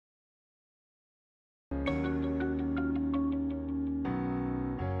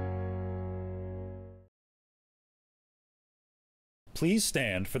Please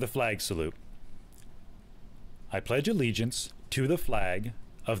stand for the flag salute. I pledge allegiance to the flag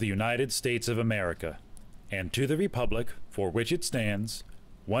of the United States of America and to the republic for which it stands,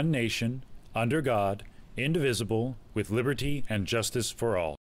 one nation, under God, indivisible, with liberty and justice for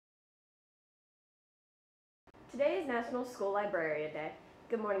all. Today is National School Librarian Day.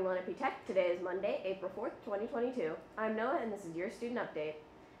 Good morning, Lenape Tech. Today is Monday, April 4th, 2022. I'm Noah, and this is your student update.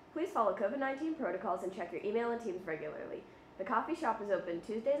 Please follow COVID-19 protocols and check your email and Teams regularly. The coffee shop is open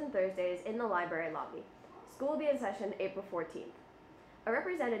Tuesdays and Thursdays in the library lobby. School will be in session April 14th. A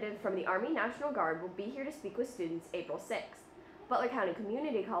representative from the Army National Guard will be here to speak with students April 6th. Butler County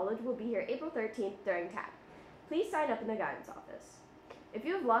Community College will be here April 13th during TAP. Please sign up in the guidance office. If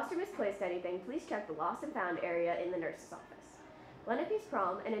you have lost or misplaced anything, please check the Lost and Found area in the nurse's office. Lenape's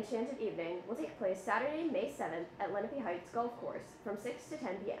Prom, an enchanted evening, will take place Saturday, May 7th at Lenape Heights Golf Course from 6 to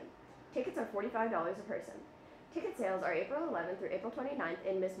 10 p.m. Tickets are $45 a person. Ticket sales are April 11th through April 29th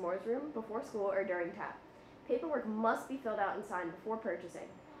in Miss Moore's room, before school, or during TAP. Paperwork must be filled out and signed before purchasing.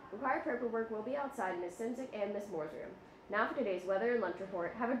 Required paperwork will be outside Ms. Simzik and Miss Moore's room. Now for today's weather and lunch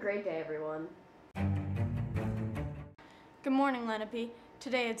report. Have a great day, everyone. Good morning, Lenape.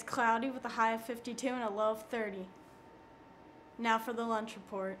 Today it's cloudy with a high of 52 and a low of 30. Now for the lunch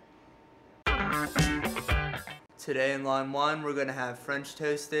report. Today in line 1, we're going to have French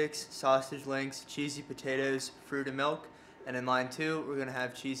toast sticks, sausage links, cheesy potatoes, fruit and milk. And in line 2, we're going to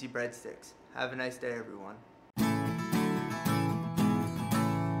have cheesy breadsticks. Have a nice day, everyone.